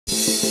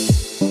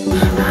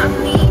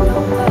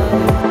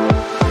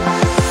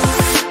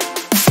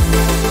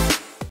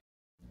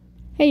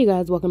Hey you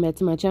guys, welcome back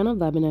to my channel,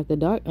 Vibing After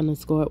Dark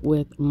 _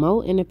 with Mo.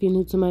 And if you're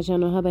new to my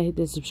channel, how about hit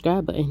the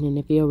subscribe button? And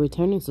if you're a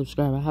returning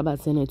subscriber, how about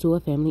send it to a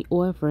family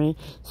or a friend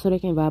so they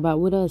can vibe out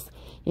with us?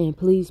 And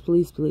please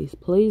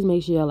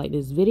make sure y'all like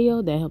this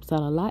video. That helps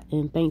out a lot,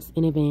 and thanks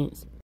in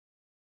advance.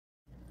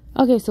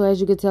 Okay, so as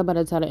you can tell by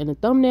the title and the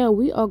thumbnail,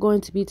 we are going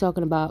to be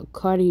talking about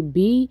Cardi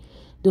B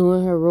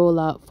doing her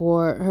rollout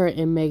for her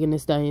and Megan Thee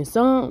Stallion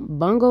song,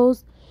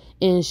 Bongos.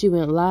 And she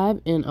went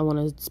live, and I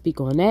want to speak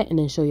on that and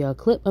then show you a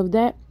clip of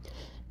that.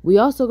 We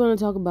also going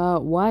to talk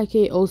about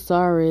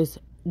YKosiris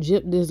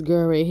gypped this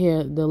girl right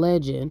here, the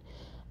legend,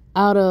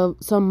 out of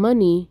some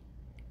money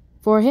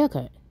for a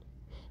haircut.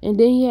 And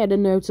then he had the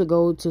nerve to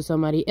go to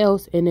somebody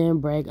else and then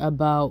brag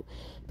about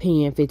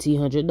paying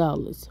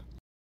 $1,500.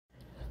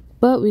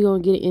 But we're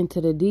going to get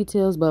into the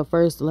details. But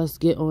first, let's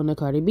get on the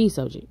Cardi B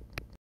subject.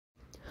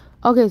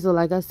 Okay, so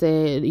like I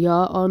said,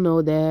 y'all all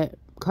know that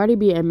Cardi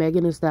B and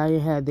Megan Thee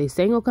Stallion have their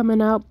single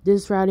coming out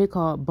this Friday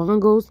called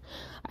Bongos.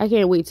 I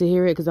can't wait to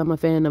hear it because I'm a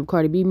fan of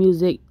Cardi B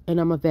music and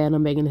I'm a fan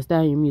of Megan Thee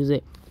Stallion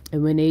music.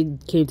 And when they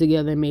came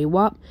together and made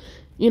WAP,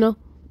 you know,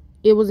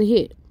 it was a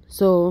hit.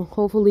 So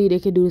hopefully they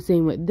can do the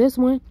same with this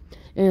one.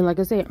 And like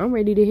I said, I'm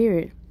ready to hear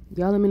it.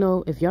 Y'all let me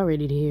know if y'all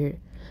ready to hear it.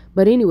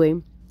 But anyway,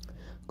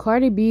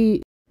 Cardi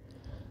B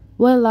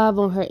went live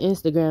on her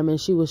Instagram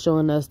and she was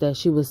showing us that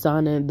she was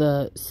signing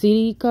the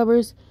CD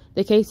covers,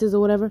 the cases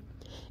or whatever.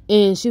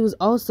 And she was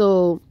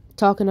also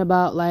talking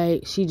about,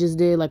 like, she just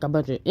did, like, a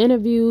bunch of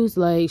interviews.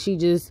 Like, she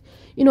just,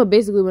 you know,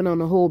 basically went on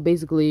a whole,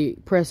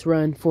 press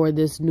run for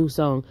this new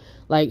song.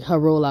 Like, her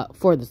rollout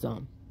for the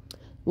song.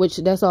 Which,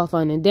 that's all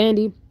fun and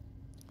dandy.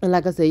 And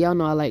like I said, y'all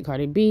know I like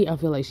Cardi B. I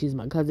feel like she's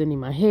my cousin in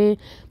my head.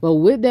 But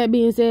with that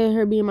being said,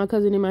 her being my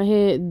cousin in my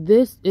head,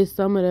 this is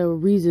some of the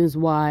reasons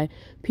why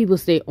people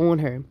stay on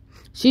her.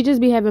 She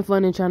just be having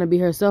fun and trying to be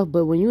herself,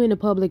 but when you're in the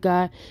public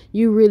eye,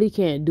 you really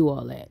can't do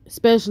all that,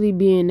 especially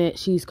being that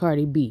she's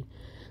Cardi B.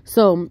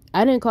 So,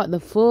 I didn't caught the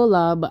full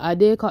live, but I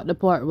did caught the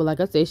part where, like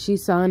I said,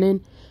 she's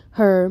signing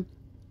her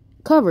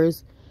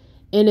covers,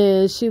 and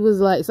then she was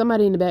like,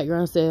 somebody in the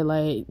background said,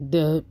 like,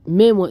 the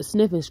men want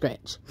sniff and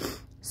scratch.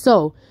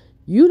 So,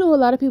 you know a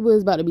lot of people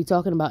is about to be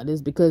talking about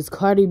this because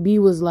Cardi B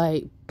was,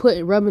 like,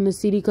 rubbing the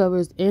CD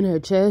covers in her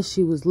chest.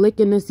 She was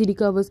licking the CD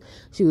covers.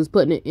 She was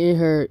putting it in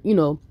her, you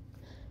know,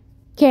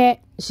 cat.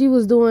 She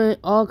was doing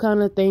all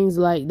kind of things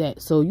like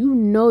that. So you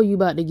know you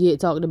about to get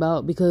talked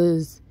about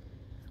because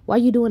why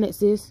you doing that,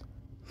 sis?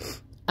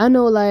 I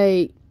know,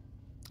 like,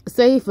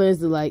 say for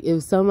instance, like,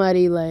 if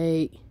somebody,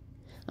 like,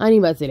 I ain't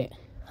about to say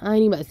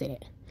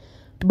that.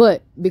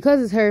 But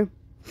because it's her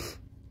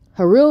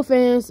real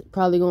fans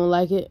probably gonna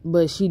like it,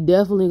 but she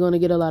definitely gonna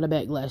get a lot of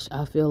backlash,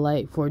 I feel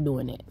like, for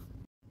doing it.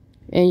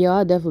 And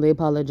y'all, definitely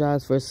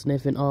apologize for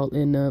sniffing all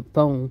in the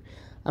phone.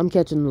 I'm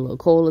catching a little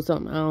cold or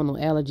something. I don't know,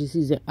 allergy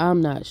season.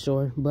 I'm not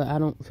sure, but I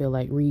don't feel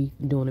like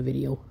redoing a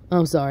video.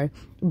 I'm sorry.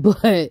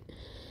 But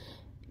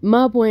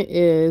my point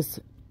is,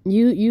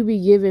 you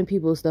be giving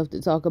people stuff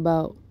to talk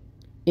about,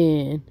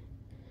 and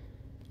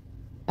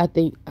I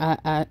think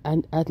I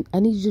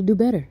need you to do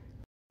better.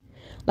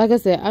 Like I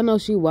said, I know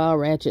she wild,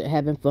 ratchet,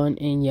 having fun,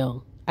 and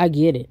young. I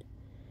get it.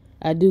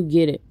 I do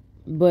get it.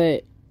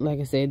 But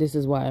like I said, this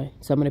is why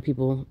some of the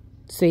people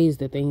says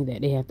the things that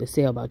they have to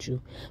say about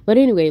you. But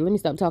anyway, let me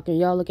stop talking.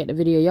 Y'all look at the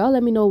video. Y'all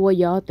let me know what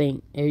y'all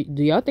think.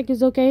 Do y'all think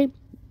it's okay?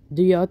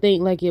 Do y'all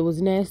think like it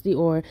was nasty?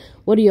 Or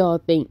what do y'all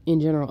think in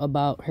general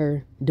about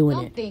her doing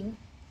something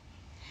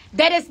it?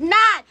 That is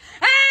not.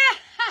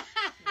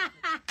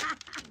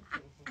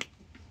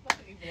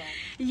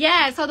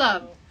 Yes, hold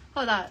up.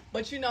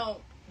 But you know,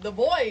 the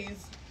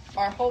boys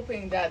are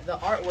hoping that the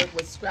artwork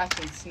was scratch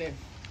and sniff.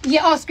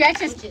 Yeah, oh,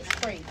 scratch and sniff.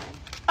 Crazy.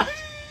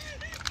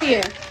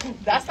 Here.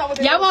 That's not what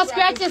they y'all want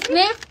scratch and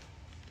sniff?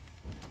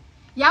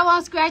 Y'all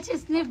want scratch and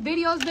sniff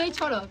videos, bitch?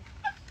 Hold up.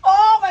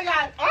 Oh my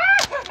god.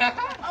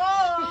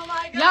 Oh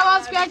my god. Y'all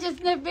want scratch and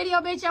sniff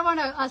video, bitch? Y'all want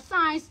a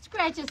signed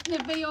scratch and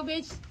sniff video,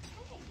 bitch?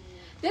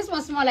 This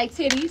one smell like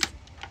titties.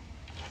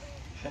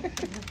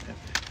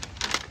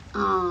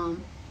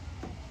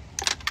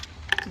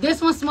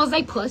 This one smells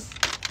like puss.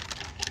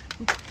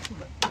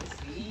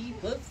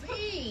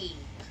 Pussy.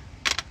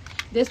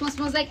 This one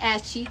smells like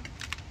ass cheek.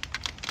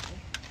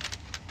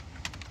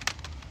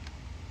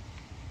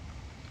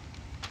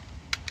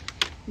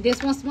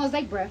 This one smells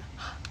like breath.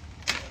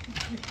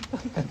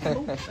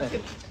 Oh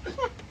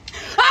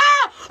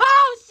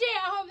shit!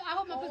 I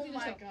hope my pussy in the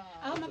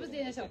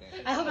show.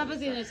 I hope my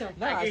pussy in the show.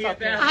 How you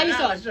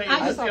saw it?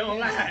 How you saw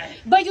it?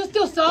 But you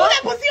still saw it? Put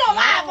that pussy on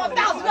live for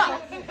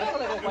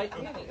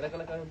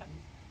 $1,000.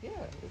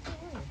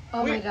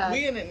 Oh my god.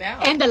 We in it now.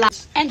 End the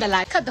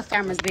light. Cut the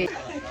cameras, bitch.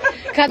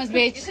 Cut this,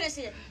 bitch. You couldn't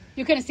see it.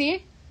 You couldn't see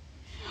it?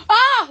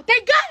 Oh,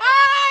 thank God!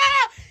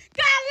 Oh,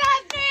 God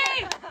loves me!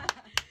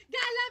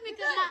 God loves me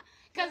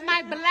because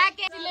my black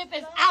ass lip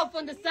is out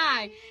from the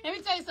side. Let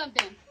me tell you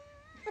something.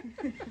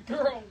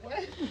 Girl,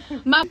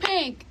 what? My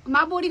pink,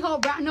 my booty hole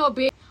brown, no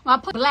bitch. My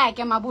black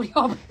and my booty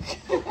hole.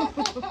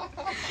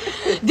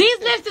 These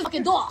lips is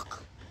fucking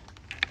dark.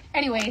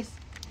 Anyways.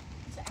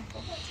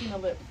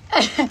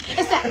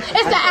 it's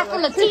the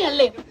Afro-Latina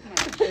lip.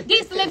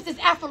 These lips is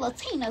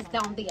Afro-Latinas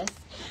down there.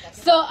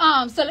 So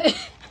all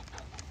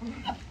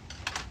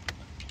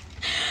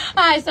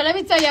right, so let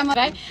me tell you,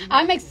 right?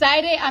 I'm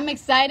excited. I'm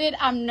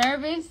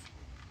nervous.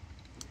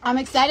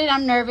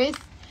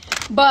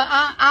 But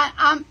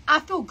I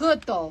feel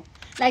good though.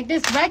 Like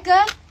this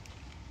record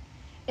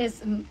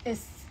is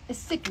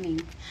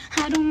sickening.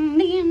 I don't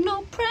need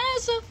no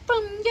pressure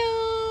from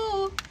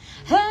you.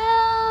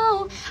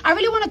 Oh, I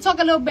really want to talk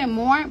a little bit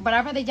more, but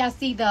I'd rather y'all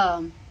see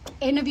the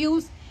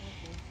interviews.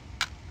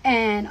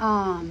 And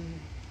all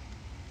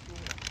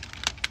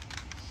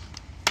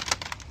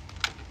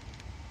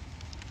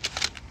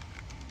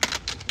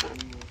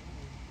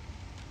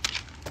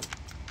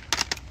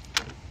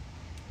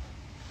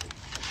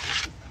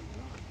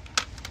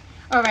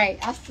right,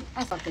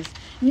 I saw this.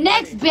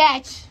 Next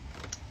batch.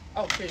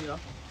 Oh, here you go.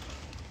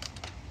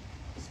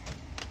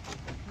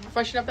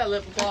 Freshen up that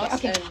lip gloss.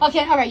 Okay, all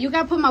right. You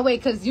gotta put my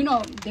weight because you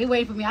know they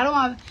wait for me. I don't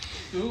want.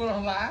 You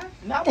gonna lie?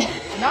 Not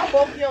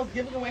both girls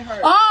giving away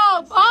her.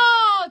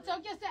 Oh!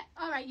 Tokyo said.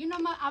 All right, you know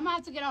what? I'm gonna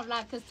have to get off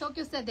live because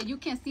Tokyo said that you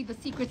can't see the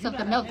secrets of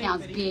the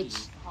meltdowns,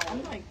 bitch.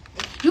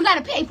 You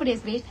gotta pay for this,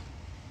 bitch.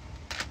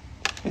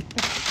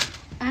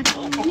 I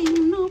don't need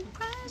no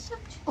pressure.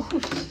 Oh.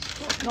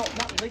 No,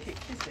 not lick it.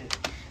 Kiss it.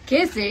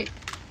 Kiss it.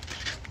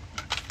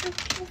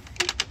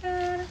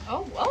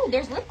 Oh,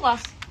 there's lip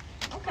gloss.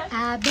 Okay.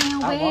 I've been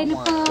waiting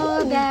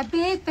for that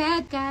big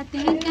fat guy.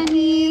 Think I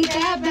need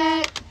that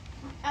back.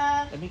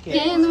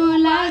 Can't do it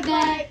like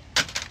that.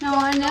 No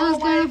one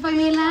else got it for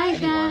me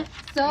like that.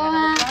 So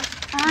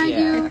are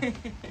you?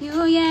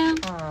 You, yeah.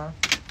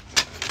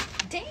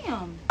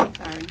 Damn.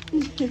 Sorry.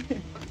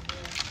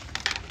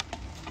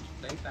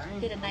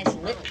 Did a nice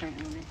lip print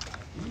on it.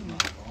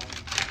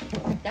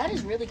 That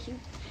is really cute.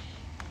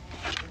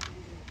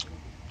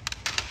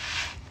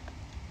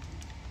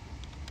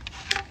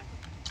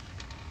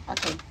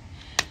 Okay.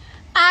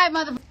 Alright,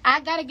 mother. I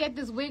gotta get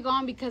this wig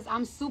on because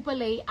I'm super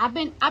late. I've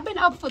been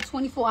up for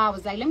 24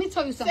 hours. Like, let me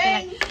tell you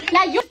something.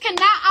 Like you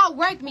cannot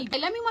outwork me.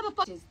 Let me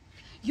motherfuckers.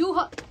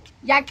 Y'all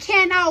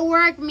can't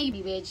outwork me,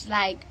 bitch.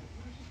 Like,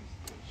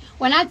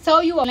 when I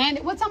tell you I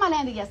landed, what time I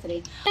landed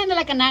yesterday? I landed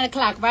like at 9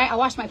 o'clock, right? I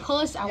washed my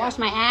puss, I washed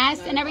my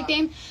ass and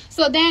everything.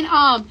 So then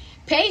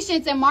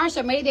Patience and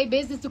Marsha made their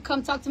business to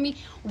come talk to me.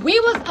 We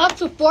was up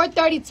to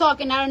 4:30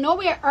 talking. Out of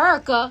nowhere,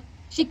 Erica,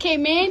 she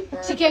came in.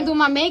 She came do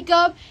my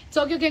makeup.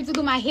 Tokyo came to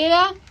do my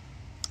hair.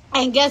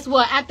 And guess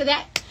what? After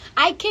that,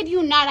 I kid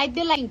you not, I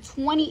did like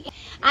 20.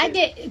 I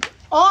did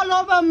all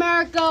over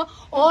America,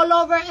 all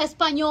over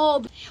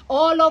Espanol,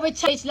 all over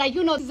Church. Like,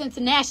 you know, this is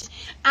international.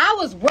 I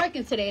was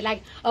working today,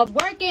 like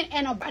working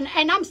and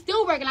I'm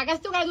still working. Like, I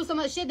still gotta do some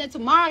other shit. Then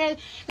tomorrow,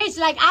 it's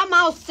like I'm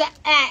outside.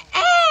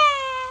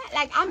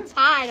 Like, I'm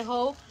tired,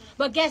 ho.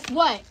 But guess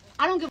what?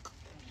 I don't give.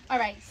 All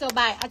right, so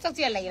bye. I'll talk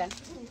to you later.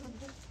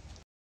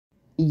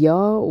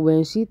 Y'all,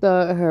 when she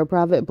thought her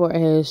private part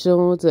had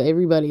shown to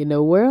everybody in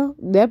the world,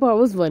 that part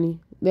was funny.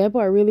 That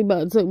part really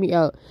about took me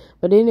out.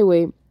 But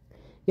anyway,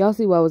 y'all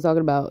see what I was talking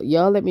about.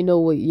 Y'all let me know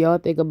what y'all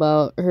think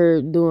about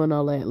her doing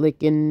all that,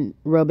 licking,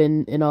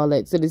 rubbing, and all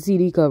that to the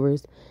CD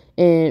covers.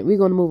 And we're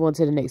going to move on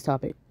to the next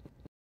topic.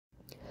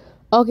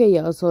 Okay,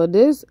 y'all. So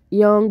this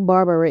young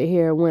barber right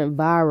here went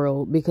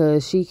viral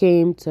because she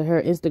came to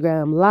her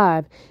Instagram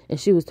live and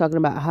she was talking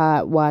about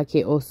how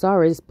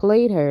YKosiris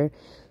played her.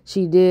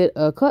 She did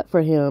a cut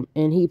for him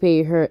and he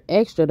paid her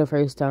extra the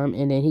first time,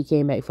 and then he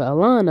came back for a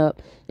lineup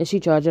and she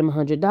charged him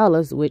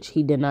 $100, which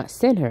he did not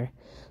send her.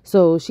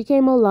 So she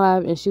came on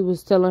live and she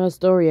was telling her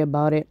story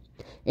about it,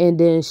 and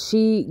then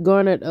she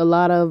garnered a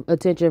lot of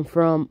attention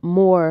from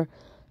more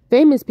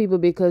famous people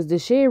because the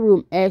Shade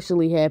Room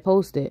actually had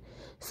posted.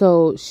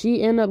 So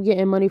she ended up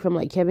getting money from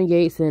like Kevin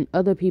Gates and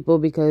other people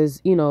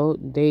because, you know,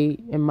 they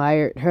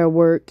admired her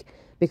work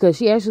because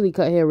she actually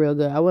cut hair real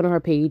good. I went on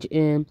her page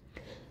and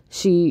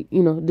she,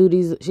 you know,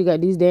 she got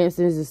these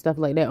dances and stuff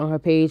like that on her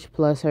page,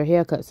 plus her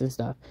haircuts and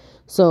stuff.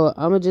 So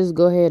I'm going to just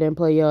go ahead and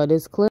play y'all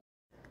this clip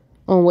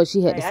on what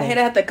she had to say. I hate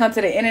to have to come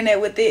to the internet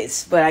with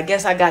this, but I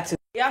guess I got to.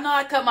 Y'all know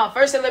I cut my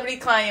first celebrity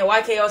client,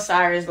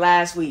 YKosiris,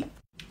 last week.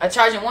 I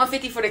charged him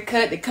 $150 for the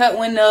cut. The cut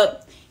went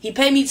up. He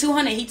paid me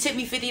 $200. He tipped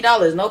me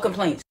 $50. No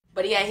complaints.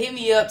 But he had hit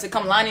me up to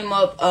come line him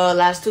up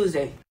last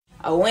Tuesday.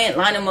 I went,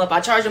 line him up.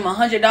 I charged him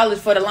 $100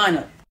 for the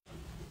lineup.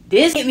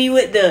 This hit me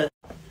with the,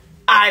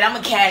 all right, I'm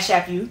going to cash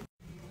app you.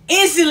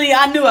 Instantly,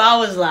 I knew. I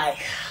was like,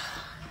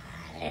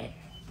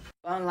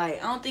 I'm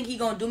like, I don't think he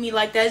going to do me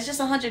like that. It's just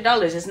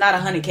 $100. It's not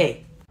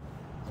 $100K.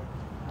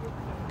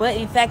 But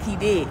in fact, he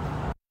did.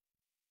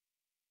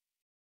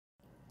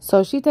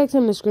 So she texted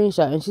him the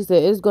screenshot and she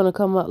said, it's going to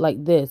come up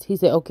like this. He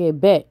said, okay,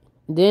 bet.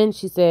 Then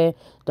she said,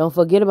 don't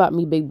forget about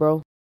me, big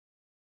bro.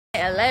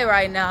 LA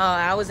right now.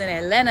 I was in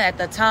Atlanta at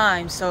the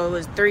time, so it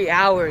was 3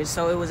 hours,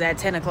 so it was at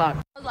 10 o'clock.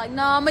 I was like,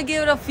 no, I'm gonna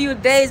give it a few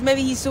days.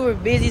 Maybe he's super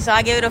busy, so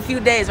I gave it a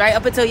few days, right?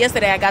 Up until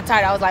yesterday, I got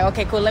tired. I was like,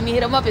 okay, cool, let me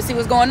hit him up and see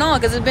what's going on,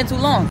 because it's been too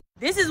long.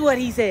 This is what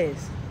he says.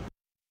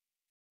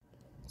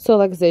 So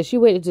like I said, she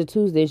waited till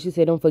Tuesday and she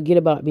said, don't forget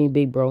about me,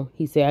 big bro.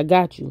 He said, I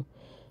got you.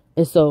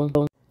 And so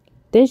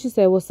Then she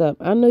said, what's up?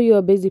 I know you're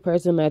a busy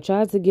person. I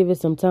tried to give it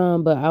some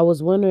time, but I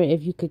was wondering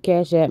if you could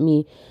cash at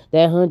me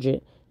that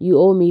 100 you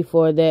owe me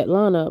for that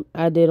lineup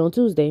I did on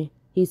Tuesday.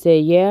 He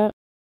said, yeah.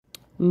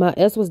 My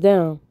S was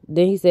down.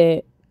 Then he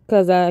said,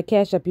 because I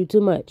cash up you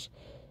too much.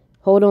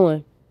 Hold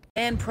on.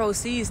 And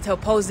proceeds to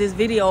post this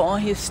video on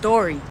his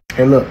story.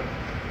 Hey, look,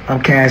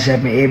 I'm cash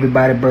apping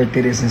everybody's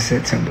birthday this in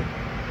September.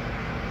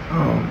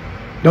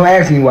 Don't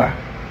ask me why.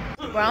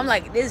 Bro, I'm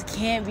like, this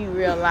can't be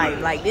real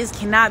life. Like, this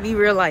cannot be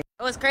real life.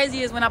 What's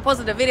crazy is when I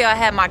posted the video, I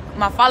had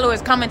my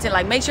followers commenting,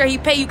 like, make sure he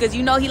pay you because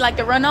you know he like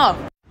to run off.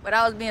 But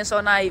I was being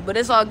so naive. But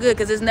it's all good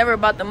because it's never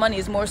about the money.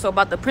 It's more so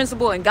about the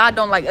principle. And God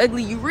don't like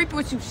ugly. You reap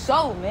what you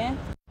sow, man.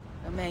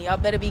 But man, y'all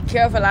better be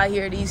careful out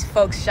here. These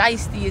folks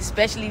shiesty,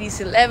 especially these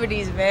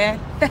celebrities, man.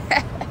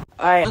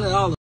 All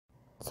right.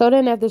 So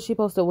then after she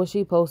posted what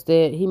she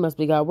posted, he must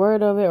be got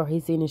word of it or he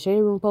seen the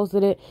shade room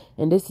posted it.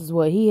 And this is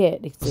what he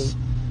had to say.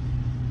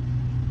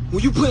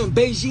 When you putting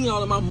Beijing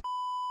all in my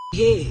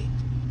head,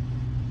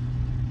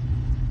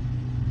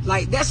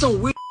 like that's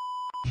some weird,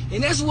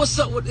 and that's what's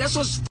up with, that's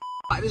what's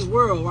about this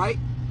world, right?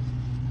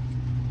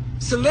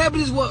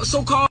 Celebrities, what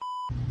so-called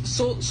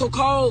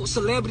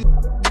celebrities.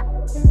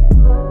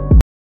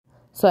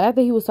 So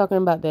after he was talking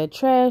about that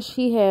trash,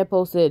 he had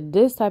posted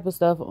this type of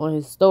stuff on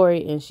his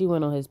story, and she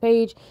went on his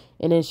page,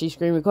 and then she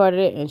screen recorded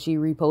it, and she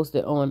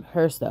reposted on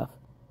her stuff.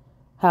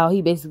 How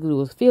he basically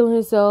was feeling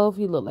himself.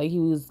 He looked like he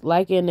was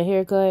liking the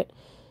haircut,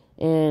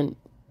 and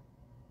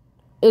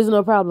it's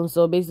no problem.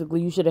 So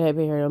basically, you should have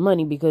paid her the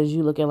money because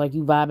you looking like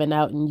you vibing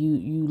out and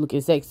you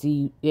looking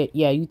sexy.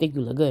 Yeah, you think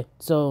you look good.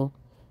 So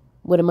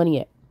where the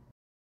money at?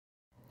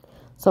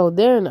 So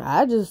then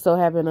I just so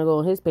happened to go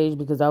on his page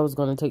because I was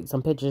going to take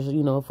some pictures,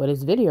 you know, for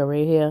this video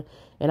right here.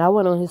 And I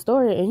went on his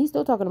story and he's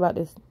still talking about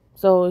this.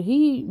 So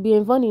he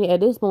being funny at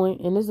this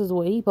point, and this is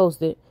what he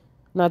posted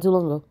not too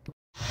long ago.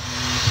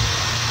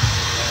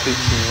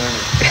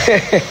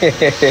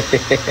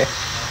 1,500.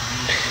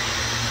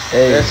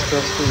 Hey. Best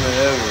customer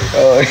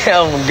ever.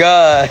 Oh my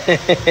God.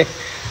 The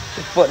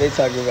fuck they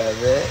talking about,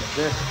 man?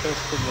 Best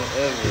customer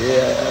ever.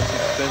 Yeah. Most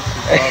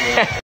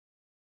expensive.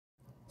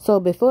 So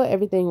before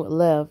everything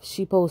left,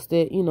 she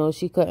posted, you know,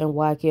 she cutting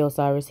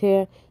YKosiris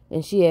hair.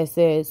 And she had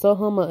said, so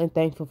humble and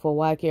thankful for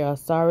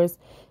YKosiris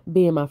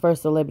being my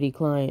first celebrity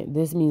client.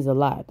 This means a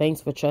lot.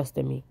 Thanks for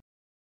trusting me.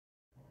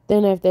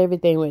 Then after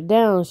everything went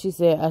down, she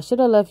said, I should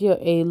have left your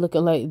A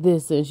looking like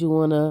this since you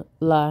want to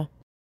lie.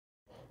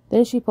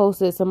 Then she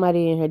posted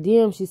somebody in her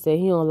DM. She said,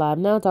 he on live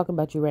now talking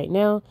about you right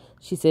now.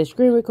 She said,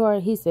 screen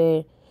record. He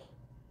said,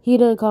 he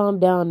done calm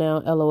down now,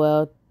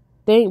 LOL.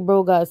 Think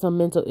bro got some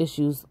mental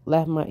issues.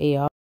 Laugh my A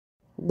off.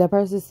 The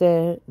person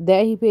said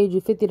that he paid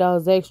you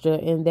 $50 extra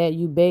and that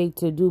you begged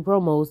to do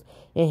promos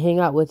and hang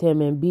out with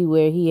him and be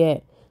where he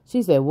at.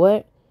 She said,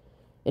 what?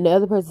 And the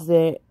other person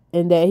said,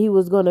 and that he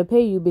was going to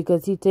pay you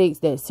because he takes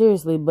that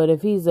seriously. But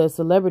if he's a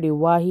celebrity,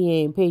 why he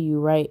ain't pay you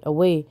right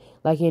away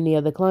like any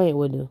other client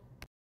would do?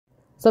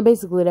 So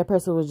basically, that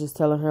person was just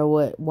telling her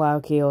what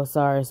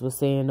YKosiris was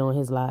saying on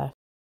his live.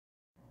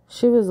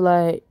 She was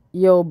like,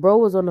 yo, bro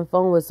was on the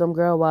phone with some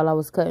girl while I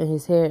was cutting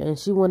his hair and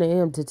she wanted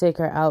him to take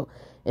her out.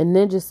 And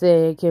Ninja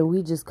said, can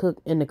we just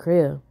cook in the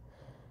crib?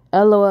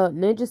 LOL,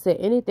 Ninja said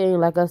anything.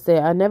 Like I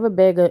said, I never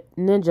beg a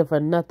Ninja for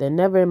nothing.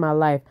 Never in my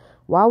life.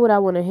 Why would I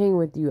want to hang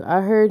with you?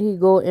 I heard he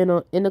go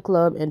in the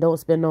club and don't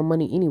spend no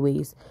money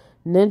anyways.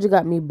 Ninja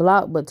got me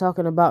blocked, but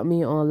talking about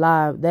me on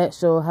live, that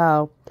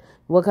show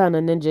what kind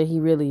of ninja he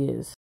really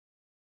is.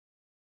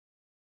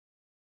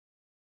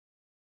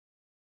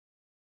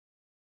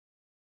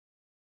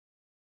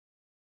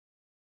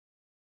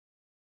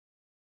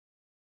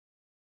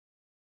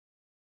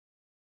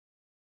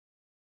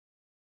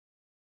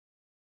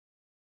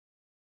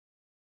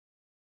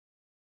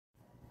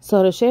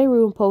 So the shade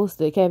room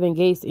posted Kevin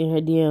Gates in her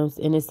DMs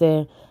and it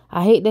said,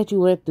 I hate that you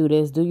went through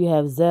this. Do you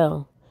have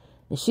Zelle?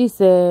 And she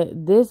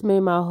said, this made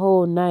my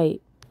whole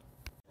night.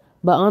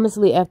 But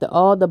honestly, after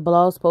all the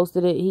blogs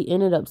posted it, he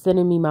ended up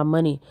sending me my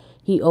money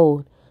he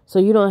owed. So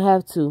you don't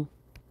have to.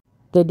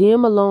 The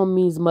DM alone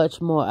means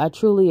much more. I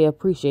truly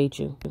appreciate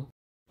you.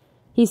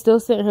 He still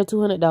sent her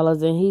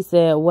 $200 and he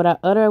said, what I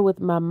utter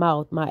with my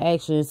mouth, my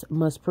actions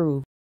must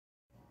prove.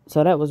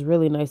 So that was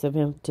really nice of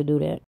him to do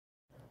that.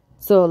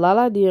 So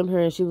Lala DM'd her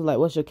and she was like,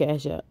 what's your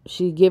cash app?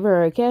 She gave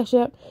her a cash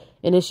app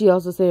and then she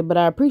also said, but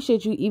I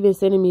appreciate you even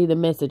sending me the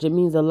message. It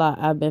means a lot.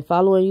 I've been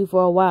following you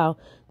for a while.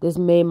 This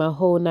made my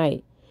whole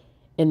night.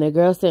 And the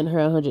girl sent her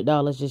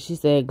 $100 and she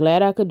said,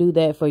 glad I could do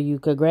that for you.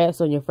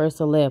 Congrats on your first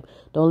celeb.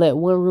 Don't let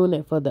one ruin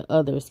it for the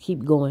others.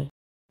 Keep going.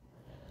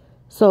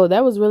 So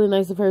that was really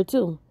nice of her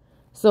too.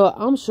 So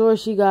I'm sure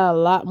she got a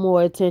lot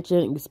more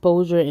attention,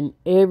 exposure, and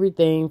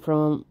everything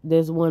from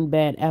this one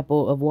bad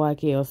apple of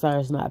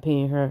YKosiris not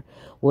paying her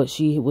what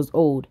she was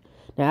owed.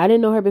 Now, I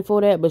didn't know her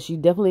before that, but she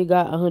definitely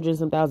got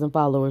 100-some thousand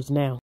followers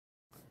now.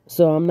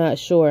 So I'm not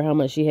sure how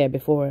much she had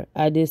before.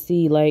 I did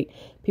see, like,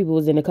 people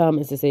was in the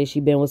comments to say she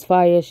been was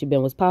fire, she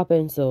been was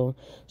popping. So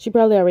she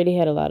probably already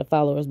had a lot of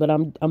followers, but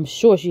I'm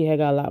sure she had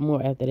got a lot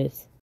more after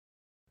this.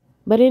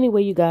 But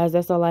anyway, you guys,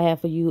 that's all I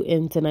have for you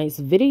in tonight's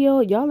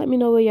video. Y'all let me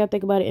know what y'all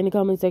think about it in the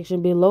comment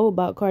section below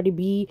about Cardi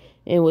B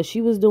and what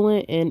she was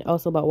doing, and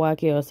also about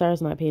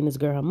YKosiris not paying this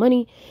girl her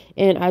money.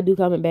 And I do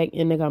comment back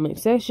in the comment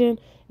section,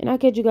 and I'll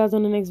catch you guys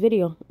on the next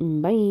video.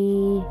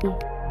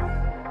 Bye.